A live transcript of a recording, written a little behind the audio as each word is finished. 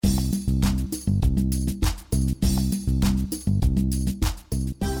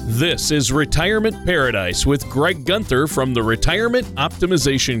This is Retirement Paradise with Greg Gunther from the Retirement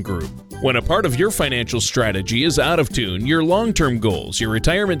Optimization Group. When a part of your financial strategy is out of tune, your long-term goals, your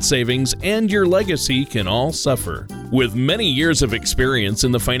retirement savings, and your legacy can all suffer. With many years of experience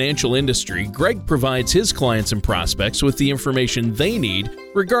in the financial industry, Greg provides his clients and prospects with the information they need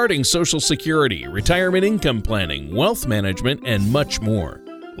regarding Social Security, retirement income planning, wealth management, and much more.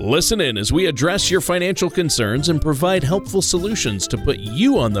 Listen in as we address your financial concerns and provide helpful solutions to put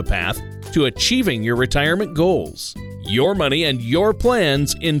you on the path to achieving your retirement goals. Your money and your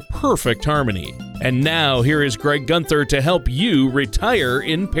plans in perfect harmony. And now, here is Greg Gunther to help you retire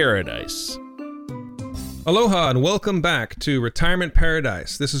in paradise. Aloha and welcome back to Retirement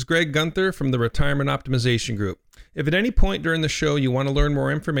Paradise. This is Greg Gunther from the Retirement Optimization Group. If at any point during the show you want to learn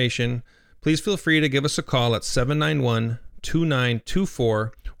more information, please feel free to give us a call at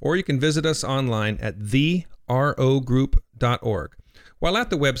 791-2924, or you can visit us online at therogroup.org. While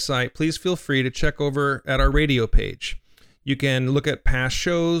at the website, please feel free to check over at our radio page. You can look at past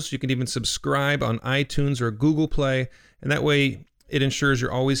shows, you can even subscribe on iTunes or Google Play, and that way it ensures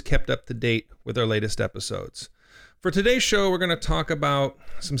you're always kept up to date with our latest episodes. For today's show, we're going to talk about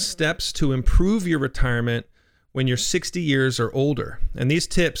some steps to improve your retirement when you're 60 years or older. And these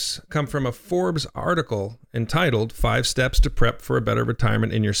tips come from a Forbes article entitled 5 Steps to Prep for a Better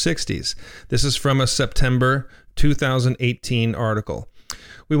Retirement in Your 60s. This is from a September 2018 article.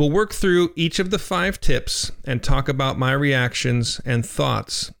 We will work through each of the 5 tips and talk about my reactions and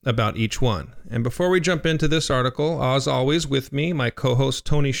thoughts about each one. And before we jump into this article, as always with me, my co-host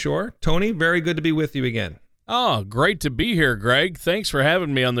Tony Shore. Tony, very good to be with you again. Oh, great to be here, Greg. Thanks for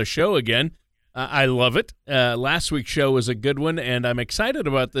having me on the show again. I love it. Last week's show was a good one, and I'm excited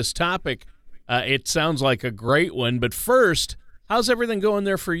about this topic. It sounds like a great one, but first, how's everything going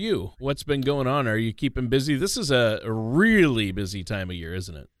there for you? What's been going on? Are you keeping busy? This is a really busy time of year,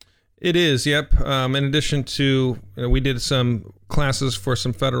 isn't it? It is, yep. In addition to, we did some classes for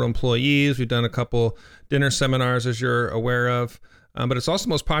some federal employees. We've done a couple dinner seminars, as you're aware of. But it's also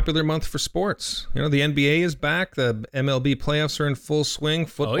the most popular month for sports. You know, the NBA is back. The MLB playoffs are in full swing.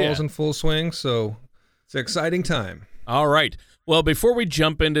 Football's in full swing. So it's an exciting time. All right. Well, before we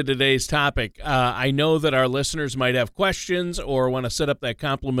jump into today's topic, I know that our listeners might have questions or want to set up that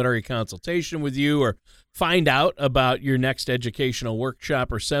complimentary consultation with you or find out about your next educational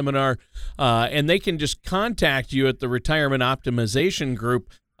workshop or seminar, and they can just contact you at the Retirement Optimization Group.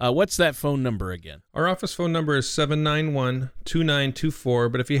 What's that phone number again? Our office phone number is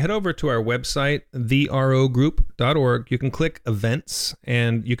 791-2924, but if you head over to our website, therogroup.org, you can click events,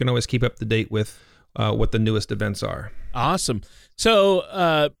 and you can always keep up to date with what the newest events are. Awesome.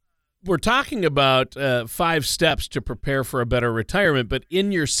 So we're talking about 5 steps to prepare for a better retirement, but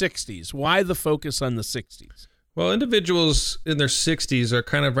in your 60s. Why the focus on the 60s? Well, individuals in their 60s are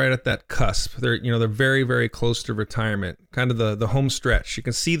kind of right at that cusp. They're very, very close to retirement, kind of the home stretch. You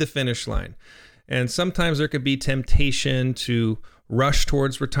can see the finish line. And sometimes there could be temptation to rush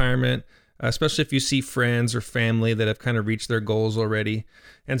towards retirement, especially if you see friends or family that have kind of reached their goals already.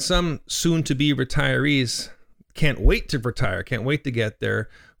 And some soon-to-be retirees can't wait to retire, can't wait to get there,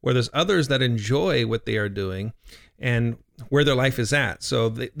 where there's others that enjoy what they are doing and where their life is at. So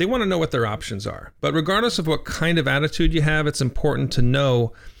they want to know what their options are. But regardless of what kind of attitude you have, it's important to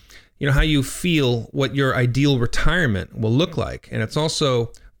know, how you feel, what your ideal retirement will look like. And it's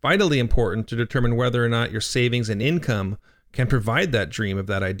also vitally important to determine whether or not your savings and income can provide that dream of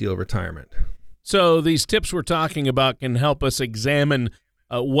that ideal retirement. So these tips we're talking about can help us examine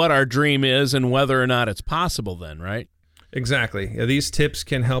what our dream is and whether or not it's possible then, right? Exactly. These tips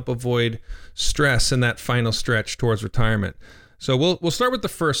can help avoid stress in that final stretch towards retirement. So we'll start with the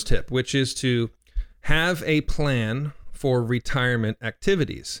first tip, which is to have a plan for retirement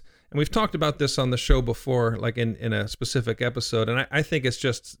activities. And we've talked about this on the show before, like in a specific episode, and I think it's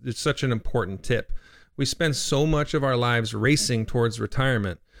such an important tip. We spend so much of our lives racing towards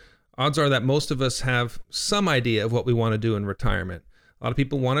retirement. Odds are that most of us have some idea of what we want to do in retirement. A lot of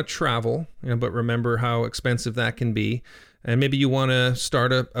people want to travel, but remember how expensive that can be. And maybe you want to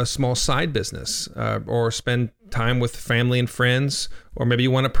start a small side business or spend time with family and friends, or maybe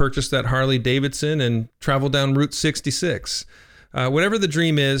you want to purchase that Harley Davidson and travel down Route 66. Whatever the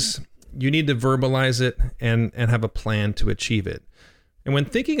dream is, you need to verbalize it and have a plan to achieve it. And when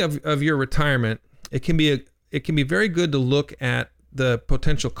thinking of your retirement, it can be very good to look at the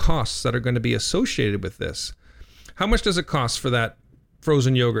potential costs that are going to be associated with this. How much does it cost for that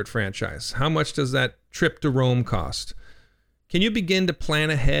frozen yogurt franchise? How much does that trip to Rome cost? Can you begin to plan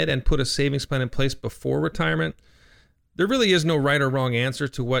ahead and put a savings plan in place before retirement? There really is no right or wrong answer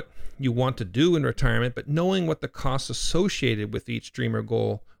to what you want to do in retirement, but knowing what the costs associated with each dream or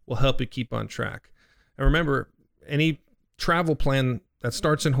goal will help you keep on track. And remember, any travel plan that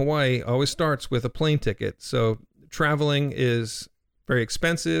starts in Hawaii always starts with a plane ticket. So traveling is very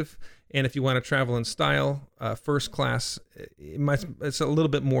expensive. And if you want to travel in style, first class, it's a little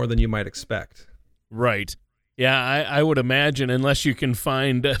bit more than you might expect. Right. Yeah, I would imagine, unless you can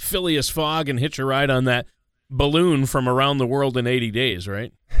find Phileas Fogg and hitch a ride on that balloon from around the world in 80 days,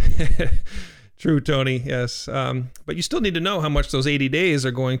 right? True, Tony, yes. But you still need to know how much those 80 days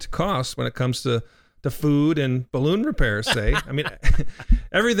are going to cost when it comes to food and balloon repairs, say. I mean,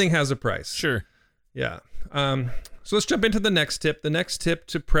 everything has a price. Sure. Yeah. So let's jump into the next tip. The next tip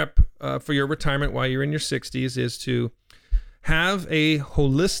to prep for your retirement while you're in your 60s is to have a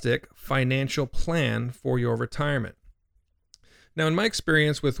holistic financial plan for your retirement. Now, in my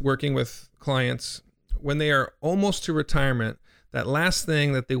experience with working with clients, when they are almost to retirement, that last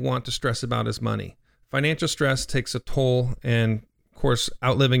thing that they want to stress about is money. Financial stress takes a toll, and of course,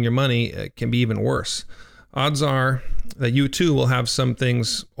 outliving your money can be even worse. Odds are that you too will have some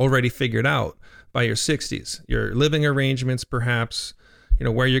things already figured out by your 60s. Your living arrangements, perhaps,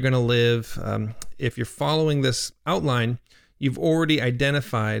 where you're going to live. If you're following this outline, you've already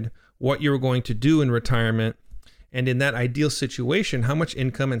identified what you're going to do in retirement, and in that ideal situation, how much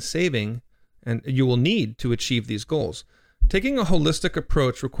income and saving and you will need to achieve these goals. Taking a holistic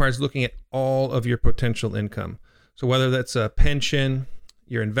approach requires looking at all of your potential income. So whether that's a pension,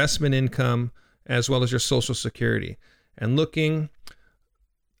 your investment income, as well as your Social Security, and looking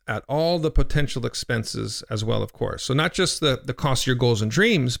at all the potential expenses as well, of course. So not just the cost of your goals and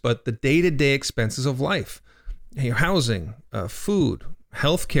dreams, but the day-to-day expenses of life. Your housing, food,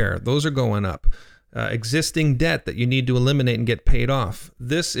 healthcare, those are going up. Existing debt that you need to eliminate and get paid off.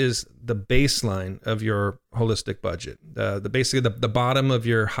 This is the baseline of your holistic budget, basically the bottom of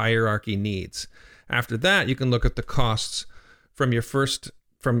your hierarchy needs. After that, you can look at the costs from your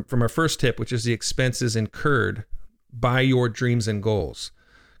from our first tip, which is the expenses incurred by your dreams and goals.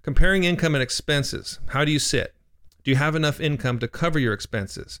 Comparing income and expenses. How do you sit? Do you have enough income to cover your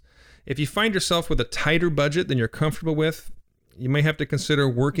expenses? If you find yourself with a tighter budget than you're comfortable with, you may have to consider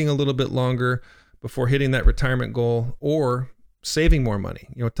working a little bit longer before hitting that retirement goal, or saving more money,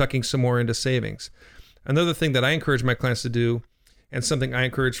 tucking some more into savings. Another thing that I encourage my clients to do, and something I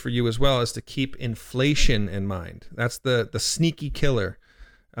encourage for you as well, is to keep inflation in mind. That's the sneaky killer.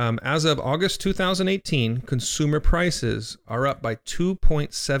 As of August 2018, consumer prices are up by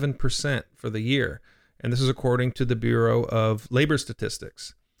 2.7% for the year. And this is according to the Bureau of Labor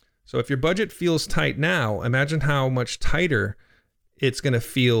Statistics. So if your budget feels tight now, imagine how much tighter it's going to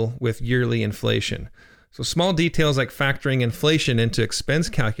feel with yearly inflation. So small details like factoring inflation into expense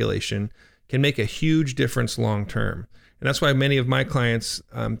calculation can make a huge difference long term. And that's why many of my clients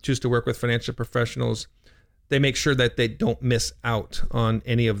choose to work with financial professionals. They make sure that they don't miss out on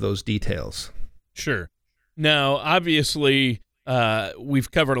any of those details. Sure. Now, obviously, we've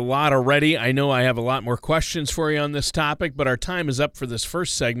covered a lot already. I know I have a lot more questions for you on this topic, but our time is up for this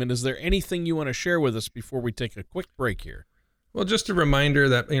first segment. Is there anything you want to share with us before we take a quick break here? Well, just a reminder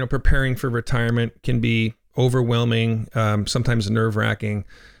that, preparing for retirement can be overwhelming, sometimes nerve-wracking,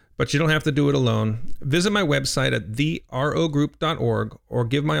 but you don't have to do it alone. Visit my website at therogroup.org or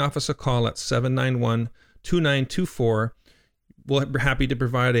give my office a call at 791-2924. We're happy to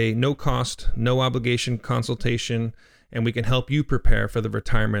provide a no-cost, no-obligation consultation, and we can help you prepare for the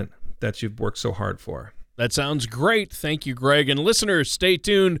retirement that you've worked so hard for. That sounds great. Thank you, Greg. And listeners, stay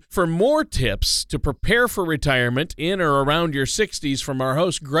tuned for more tips to prepare for retirement in or around your 60s from our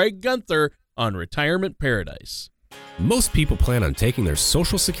host, Greg Gunther, on Retirement Paradise. Most people plan on taking their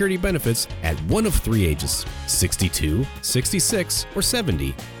Social Security benefits at one of three ages, 62, 66, or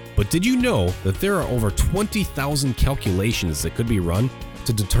 70. But did you know that there are over 20,000 calculations that could be run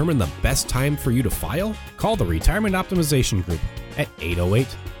to determine the best time for you to file? Call the Retirement Optimization Group at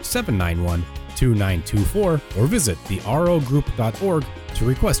 808-791-2924 or visit therogroup.org to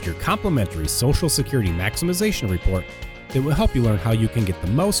request your complimentary Social Security Maximization Report that will help you learn how you can get the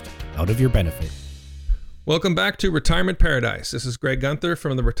most out of your benefit. Welcome back to Retirement Paradise. This is Greg Gunther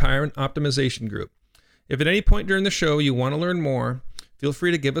from the Retirement Optimization Group. If at any point during the show you want to learn more, feel free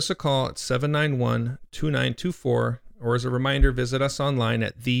to give us a call at 791-2924, or as a reminder, visit us online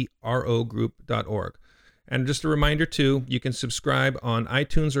at therogroup.org. And just a reminder too, you can subscribe on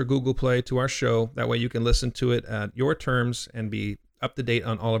iTunes or Google Play to our show. That way you can listen to it at your terms and be up to date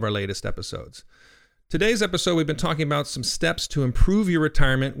on all of our latest episodes. Today's episode, we've been talking about some steps to improve your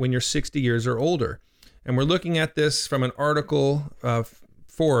retirement when you're 60 years or older. And we're looking at this from an article of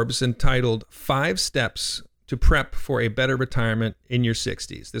Forbes entitled 5 Steps to Prep for a Better Retirement in Your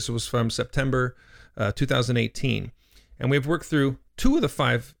 60s. This was from September 2018. And we've worked through 2 of the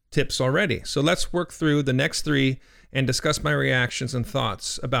 5 tips already. So let's work through the next 3 and discuss my reactions and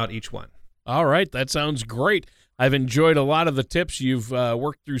thoughts about each one. All right, that sounds great. I've enjoyed a lot of the tips you've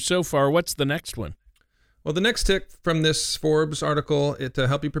worked through so far. What's the next one? Well, the next tip from this Forbes article to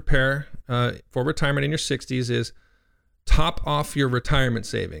help you prepare for retirement in your 60s is top off your retirement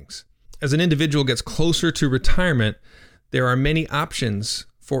savings. As an individual gets closer to retirement, there are many options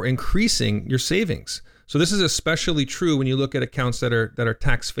for increasing your savings. So this is especially true when you look at accounts that are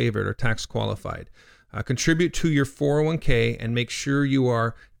tax favored or tax qualified. Contribute to your 401k and make sure you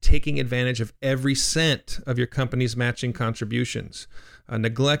are taking advantage of every cent of your company's matching contributions.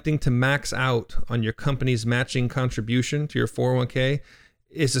 Neglecting to max out on your company's matching contribution to your 401k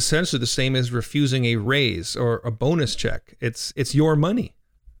is essentially the same as refusing a raise or a bonus check. It's your money.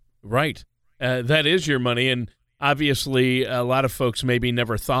 Right. That is your money. And obviously, a lot of folks maybe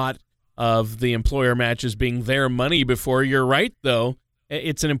never thought of the employer matches being their money before. You're right, though.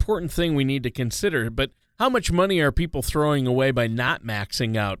 It's an important thing we need to consider. But how much money are people throwing away by not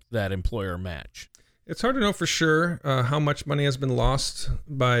maxing out that employer match? It's hard to know for sure how much money has been lost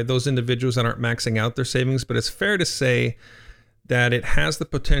by those individuals that aren't maxing out their savings, but it's fair to say that it has the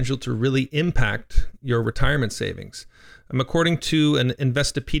potential to really impact your retirement savings. According to an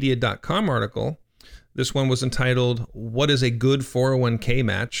Investopedia.com article, this one was entitled, "What is a Good 401k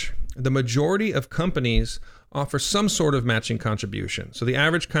Match?" The majority of companies offer some sort of matching contribution. So the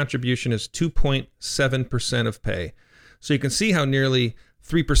average contribution is 2.7% of pay. So you can see how nearly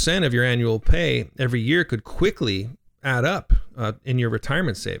 3% of your annual pay every year could quickly add up in your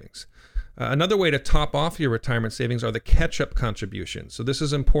retirement savings. Another way to top off your retirement savings are the catch-up contributions. So this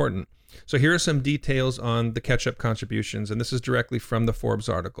is important. So here are some details on the catch-up contributions, and this is directly from the Forbes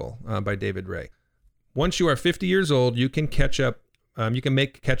article by David Ray. Once you are 50 years old, you can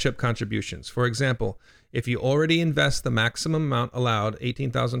make catch-up contributions. For example, if you already invest the maximum amount allowed,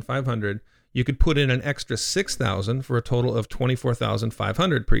 $18,500, you could put in an extra $6,000 for a total of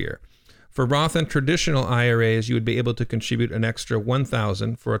 $24,500 per year. For Roth and traditional IRAs, you would be able to contribute an extra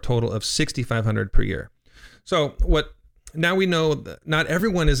 $1,000 for a total of $6,500 per year. So now we know that not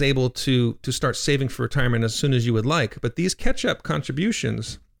everyone is able to start saving for retirement as soon as you would like, but these catch-up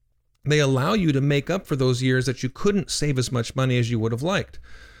contributions, they allow you to make up for those years that you couldn't save as much money as you would have liked.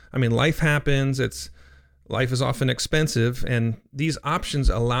 I mean, life happens, life is often expensive, and these options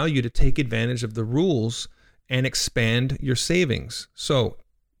allow you to take advantage of the rules and expand your savings. So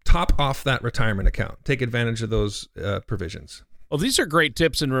top off that retirement account. Take advantage of those provisions. Well, these are great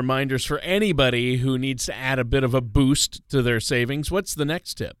tips and reminders for anybody who needs to add a bit of a boost to their savings. What's the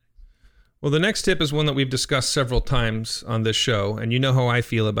next tip? Well, the next tip is one that we've discussed several times on this show, and you know how I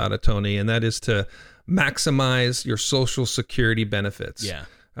feel about it, Tony, and that is to maximize your Social Security benefits. Yeah.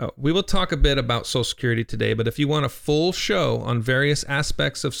 We will talk a bit about Social Security today, but if you want a full show on various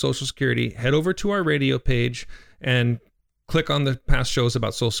aspects of Social Security, head over to our radio page and click on the past shows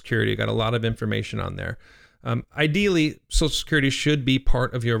about Social Security. Got a lot of information on there. Ideally, Social Security should be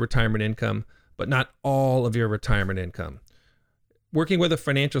part of your retirement income, but not all of your retirement income. Working with a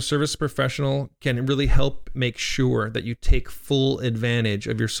financial service professional can really help make sure that you take full advantage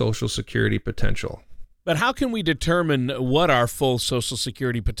of your Social Security potential. But how can we determine what our full Social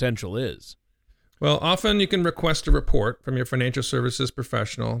Security potential is? Well, often you can request a report from your financial services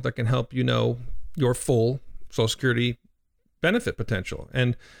professional that can help you know your full Social Security benefit potential.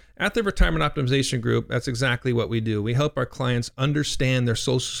 And at the Retirement Optimization Group, that's exactly what we do. We help our clients understand their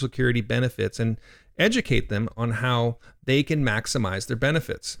Social Security benefits and educate them on how they can maximize their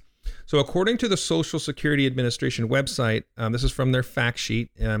benefits. So according to the Social Security Administration website, this is from their fact sheet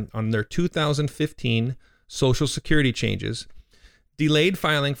on their 2015 Social Security changes, delayed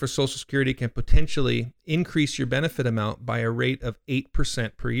filing for Social Security can potentially increase your benefit amount by a rate of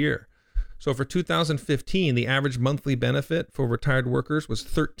 8% per year. So for 2015, the average monthly benefit for retired workers was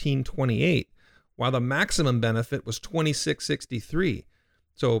 $1,328, while the maximum benefit was $2,663.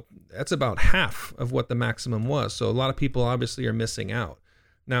 So that's about half of what the maximum was. So a lot of people obviously are missing out.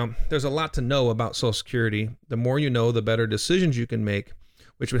 Now, there's a lot to know about Social Security. The more you know, the better decisions you can make,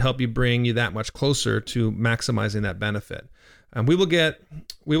 which would help you bring you that much closer to maximizing that benefit. We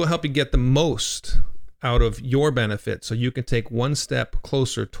will help you get the most out of your benefit so you can take one step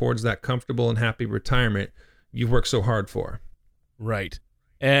closer towards that comfortable and happy retirement you've worked so hard for. Right.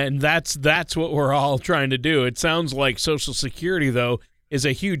 And that's what we're all trying to do. It sounds like Social Security, though, is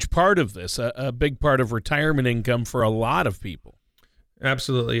a huge part of this, a big part of retirement income for a lot of people.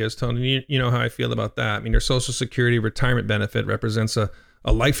 Absolutely is, Tony. You know how I feel about that. I mean, your Social Security retirement benefit represents a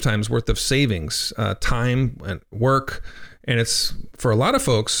lifetime's worth of savings, time and work. And it's, for a lot of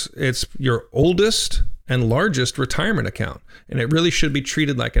folks, it's your oldest and largest retirement account, and it really should be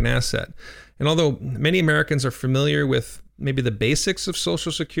treated like an asset. And although many Americans are familiar with maybe the basics of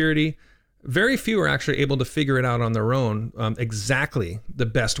Social Security, very few are actually able to figure it out on their own, exactly the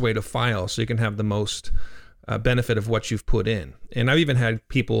best way to file so you can have the most benefit of what you've put in. And I've even had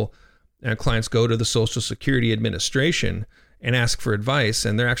people, clients go to the Social Security Administration and ask for advice,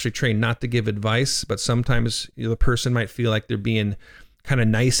 and they're actually trained not to give advice, but sometimes the person might feel like they're being kind of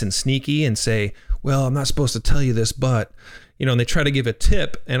nice and sneaky and say, well, I'm not supposed to tell you this, but, and they try to give a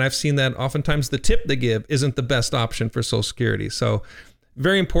tip, and I've seen that oftentimes the tip they give isn't the best option for Social Security. So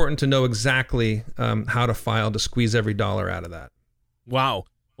very important to know exactly how to file to squeeze every dollar out of that. Wow.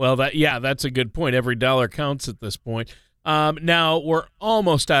 Well, that's a good point. Every dollar counts at this point. Now, we're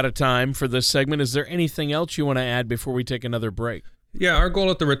almost out of time for this segment. Is there anything else you want to add before we take another break? Yeah, our goal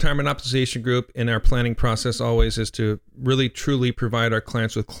at the Retirement Optimization Group in our planning process always is to really, truly provide our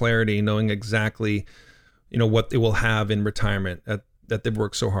clients with clarity, knowing exactly, what they will have in retirement that they've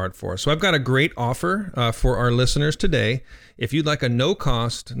worked so hard for. So I've got a great offer for our listeners today. If you'd like a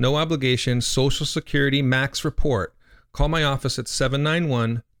no-cost, no-obligation Social Security Max report, call my office at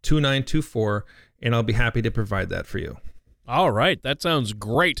 791-2924, and I'll be happy to provide that for you. All right. That sounds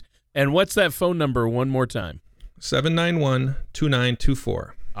great. And what's that phone number one more time?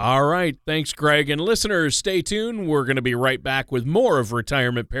 791-2924. All right. Thanks, Greg. And listeners, stay tuned. We're going to be right back with more of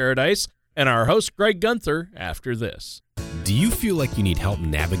Retirement Paradise and our host, Greg Gunther, after this. Do you feel like you need help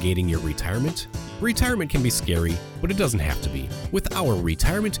navigating your retirement? Retirement can be scary, but it doesn't have to be. With our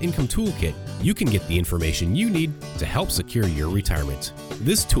Retirement Income Toolkit, you can get the information you need to help secure your retirement.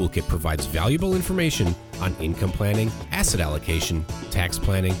 This toolkit provides valuable information on income planning, asset allocation, tax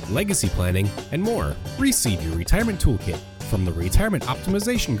planning, legacy planning, and more. Receive your Retirement Toolkit from the Retirement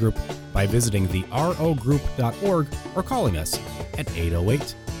Optimization Group by visiting therogroup.org or calling us at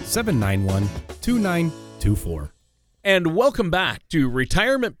 808-791-2924. And welcome back to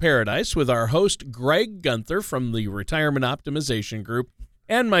Retirement Paradise with our host, Greg Gunther from the Retirement Optimization Group,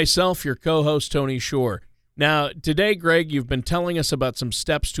 and myself, your co-host, Tony Shore. Now, today, Greg, you've been telling us about some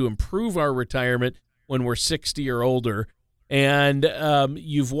steps to improve our retirement when we're 60 or older, and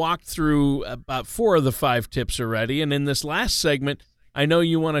you've walked through about 4 of the 5 tips already. And in this last segment, I know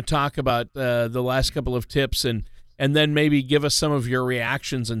you want to talk about the last couple of tips and then maybe give us some of your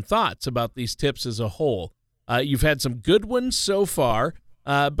reactions and thoughts about these tips as a whole. You've had some good ones so far,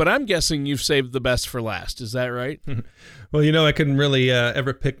 but I'm guessing you've saved the best for last. Is that right? Well, I couldn't really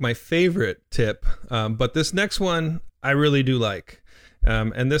ever pick my favorite tip, but this next one I really do like.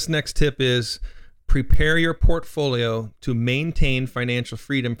 And this next tip is prepare your portfolio to maintain financial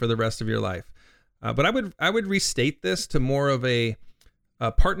freedom for the rest of your life. But I would restate this to more of a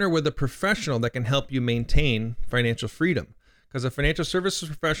partner with a professional that can help you maintain financial freedom. Because a financial services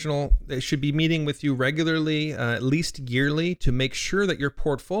professional, they should be meeting with you regularly, at least yearly, to make sure that your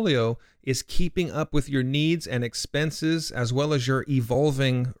portfolio is keeping up with your needs and expenses, as well as your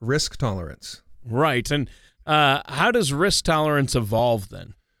evolving risk tolerance. Right. And how does risk tolerance evolve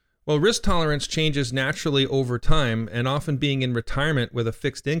then? Well, risk tolerance changes naturally over time, and often being in retirement with a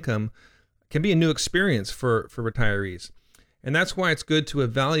fixed income can be a new experience for retirees. And that's why it's good to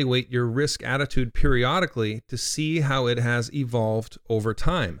evaluate your risk attitude periodically to see how it has evolved over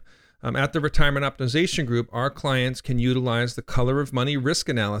time. At the Retirement Optimization Group, our clients can utilize the Color of Money risk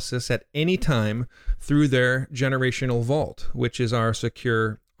analysis at any time through their Generational Vault, which is our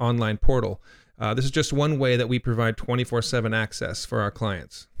secure online portal. This is just one way that we provide 24/7 access for our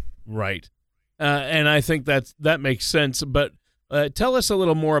clients. Right. And I think that makes sense. But tell us a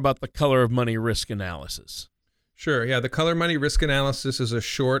little more about the Color of Money risk analysis. Sure. Yeah. The Color Money risk analysis is a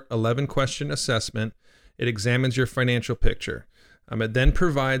short 11-question assessment. It examines your financial picture. It then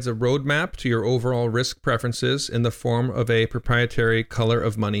provides a roadmap to your overall risk preferences in the form of a proprietary Color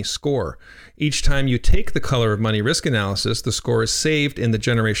of Money score. Each time you take the Color of Money risk analysis, the score is saved in the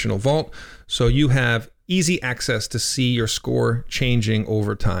Generational Vault, so you have easy access to see your score changing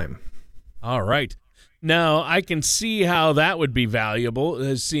over time. All right. Now, I can see how that would be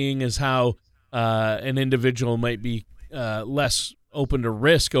valuable, seeing as how an individual might be less open to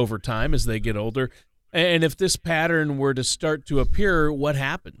risk over time as they get older. And if this pattern were to start to appear, what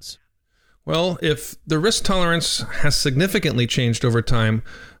happens? Well, if the risk tolerance has significantly changed over time,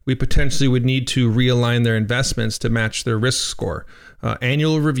 we potentially would need to realign their investments to match their risk score.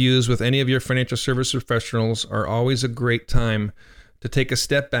 Annual reviews with any of your financial service professionals are always a great time to take a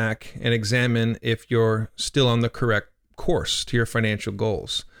step back and examine if you're still on the correct course to your financial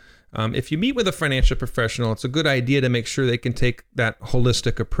goals. If you meet with a financial professional, it's a good idea to make sure they can take that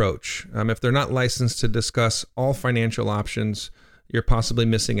holistic approach. If they're not licensed to discuss all financial options, you're possibly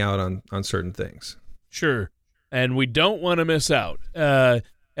missing out on certain things. Sure. And we don't want to miss out.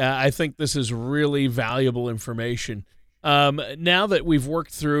 I think this is really valuable information. Now that we've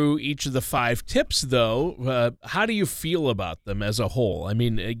worked through each of the 5 tips, though, how do you feel about them as a whole? I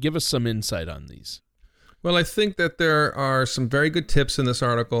mean, give us some insight on these. Well, I think that there are some very good tips in this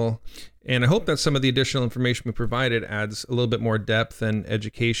article, and I hope that some of the additional information we provided adds a little bit more depth and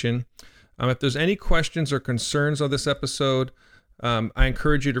education. If there's any questions or concerns on this episode, I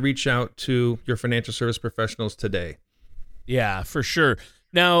encourage you to reach out to your financial service professionals today. Yeah, for sure.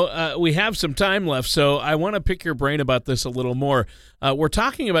 Now, we have some time left, so I want to pick your brain about this a little more. We're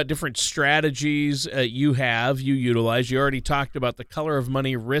talking about different strategies you utilize. You already talked about the color of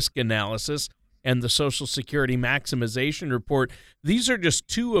money risk analysis and the Social Security maximization report. These are just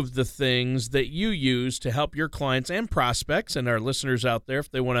 2 of the things that you use to help your clients and prospects and our listeners out there. If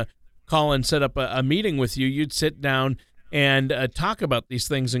they want to call and set up a meeting with you, you'd sit down and talk about these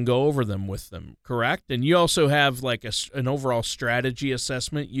things and go over them with them, correct? And you also have like an overall strategy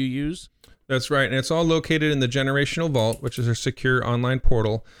assessment you use? That's right, and it's all located in the Generational Vault, which is our secure online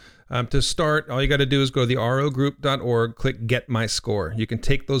portal. To start, all you got to do is go to the rogroup.org, click Get My Score. You can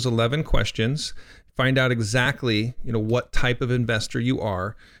take those 11 questions, find out exactly what type of investor you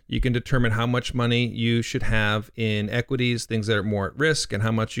are. You can determine how much money you should have in equities, things that are more at risk, and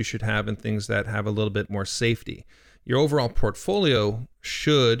how much you should have in things that have a little bit more safety. Your overall portfolio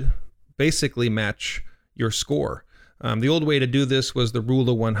should basically match your score. The old way to do this was the rule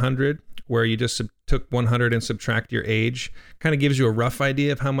of 100, where you just took 100 and subtract your age. Kind of gives you a rough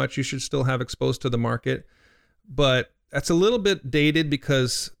idea of how much you should still have exposed to the market. But that's a little bit dated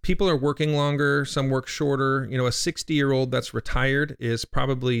because people are working longer, some work shorter. A 60-year-old that's retired is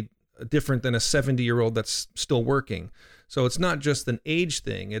probably different than a 70-year-old that's still working. So it's not just an age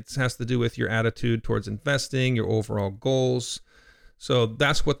thing. It has to do with your attitude towards investing, your overall goals. So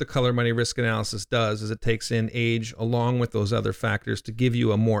that's what the color money risk analysis does, is it takes in age along with those other factors to give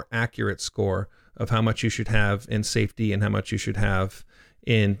you a more accurate score of how much you should have in safety and how much you should have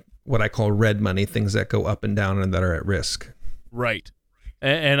in what I call red money, things that go up and down and that are at risk. Right.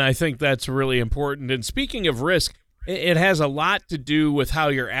 And I think that's really important. And speaking of risk, it has a lot to do with how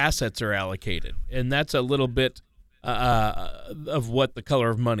your assets are allocated. And that's a little bit of what the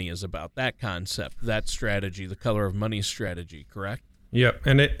color of money is about, that concept, that strategy, the color of money strategy, correct? Yep,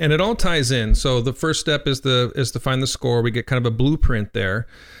 and it all ties in. So the first step is to find the score. We get kind of a blueprint there.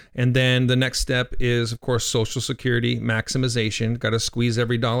 And then the next step is, of course, Social Security maximization. Got to squeeze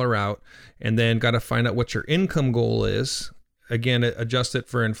every dollar out. And then got to find out what your income goal is. Again, adjust it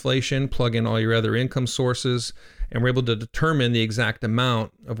for inflation, plug in all your other income sources, and we're able to determine the exact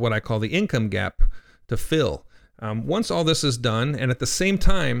amount of what I call the income gap to fill. Once all this is done, and at the same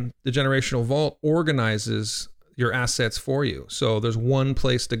time, the Generational Vault organizes your assets for you. So there's one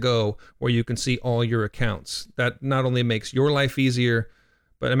place to go where you can see all your accounts. That not only makes your life easier,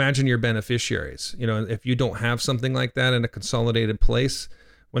 but imagine your beneficiaries. If you don't have something like that in a consolidated place,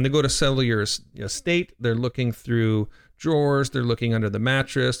 when they go to settle your estate, they're looking through drawers, they're looking under the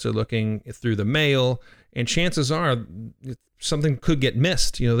mattress, they're looking through the mail, and chances are something could get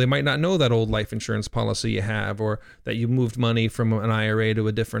missed. They might not know that old life insurance policy you have, or that you moved money from an IRA to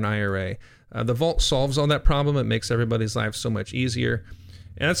a different IRA. The Vault solves all that problem. It makes everybody's life so much easier.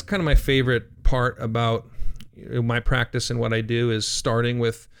 And that's kind of my favorite part about my practice and what I do, is starting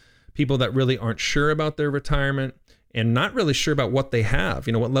with people that really aren't sure about their retirement and not really sure about what they have,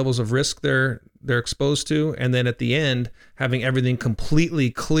 what levels of risk they're exposed to. And then at the end, having everything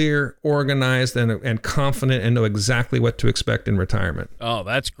completely clear, organized, and confident, and know exactly what to expect in retirement. Oh,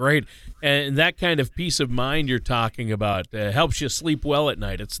 that's great. And that kind of peace of mind you're talking about helps you sleep well at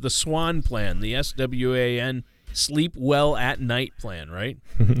night. It's the SWAN plan, the SWAN, Sleep Well at Night plan, right?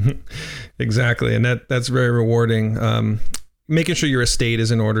 Exactly. And that's very rewarding. Making sure your estate is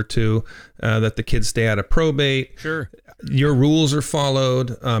in order too, that the kids stay out of probate. Sure. Your rules are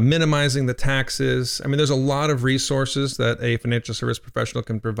followed, minimizing the taxes. I mean, there's a lot of resources that a financial service professional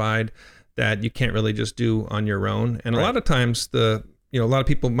can provide that you can't really just do on your own. And right. A lot of times a lot of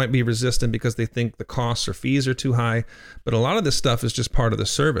people might be resistant because they think the costs or fees are too high, but a lot of this stuff is just part of the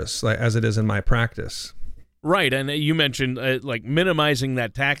service, like as it is in my practice. Right. And you mentioned like minimizing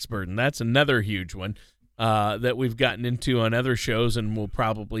that tax burden. That's another huge one. That we've gotten into on other shows and we'll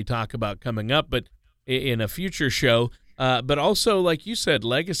probably talk about coming up, but in a future show. But also, like you said,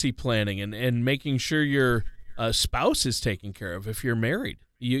 legacy planning and making sure your spouse is taken care of if you're married.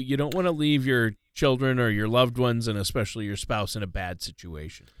 You don't want to leave your children or your loved ones, and especially your spouse, in a bad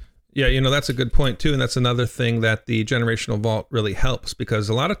situation. Yeah, that's a good point, too. And that's another thing that the Generational Vault really helps, because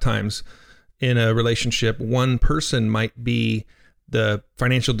a lot of times in a relationship, one person might be the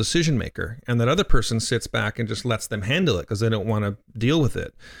financial decision maker, and that other person sits back and just lets them handle it because they don't want to deal with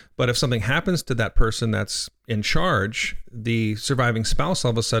it. But if something happens to that person that's in charge, the surviving spouse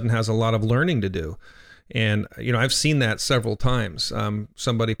all of a sudden has a lot of learning to do. And, I've seen that several times.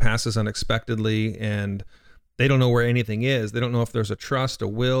 Somebody passes unexpectedly and they don't know where anything is. They don't know if there's a trust, a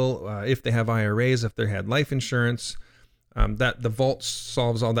will, if they have IRAs, if they had life insurance. That the vault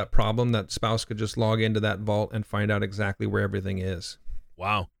solves all that problem. That spouse could just log into that vault and find out exactly where everything is.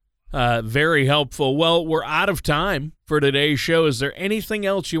 Wow. Very helpful. Well, we're out of time for today's show. Is there anything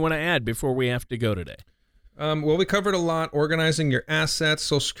else you want to add before we have to go today? Well, we covered a lot: organizing your assets,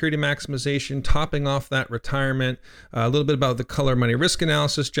 Social Security maximization, topping off that retirement, a little bit about the color money risk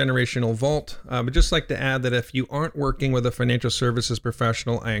analysis, generational vault. But just like to add that if you aren't working with a financial services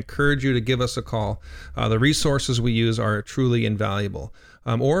professional, I encourage you to give us a call. The resources we use are truly invaluable.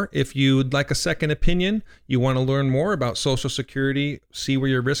 Or if you'd like a second opinion, you want to learn more about Social Security, see where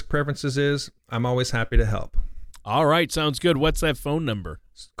your risk preferences is, I'm always happy to help. All right, sounds good. What's that phone number?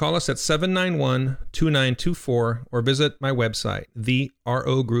 Call us at 791-2924 or visit my website,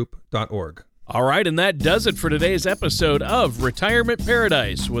 therogroup.org. All right, and that does it for today's episode of Retirement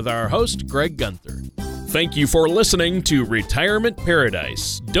Paradise with our host, Greg Gunther. Thank you for listening to Retirement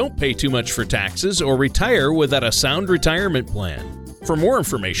Paradise. Don't pay too much for taxes or retire without a sound retirement plan. For more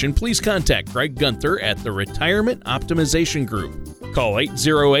information, please contact Greg Gunther at the Retirement Optimization Group. Call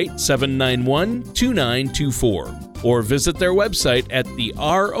 808-791-2924 or visit their website at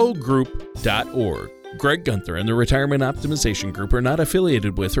therogroup.org. Greg Gunther and the Retirement Optimization Group are not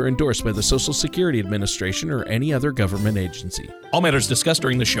affiliated with or endorsed by the Social Security Administration or any other government agency. All matters discussed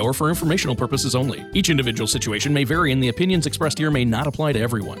during the show are for informational purposes only. Each individual situation may vary, and the opinions expressed here may not apply to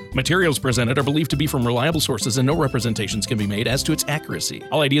everyone. Materials presented are believed to be from reliable sources, and no representations can be made as to its accuracy.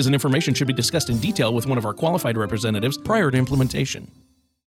 All ideas and information should be discussed in detail with one of our qualified representatives prior to implementation.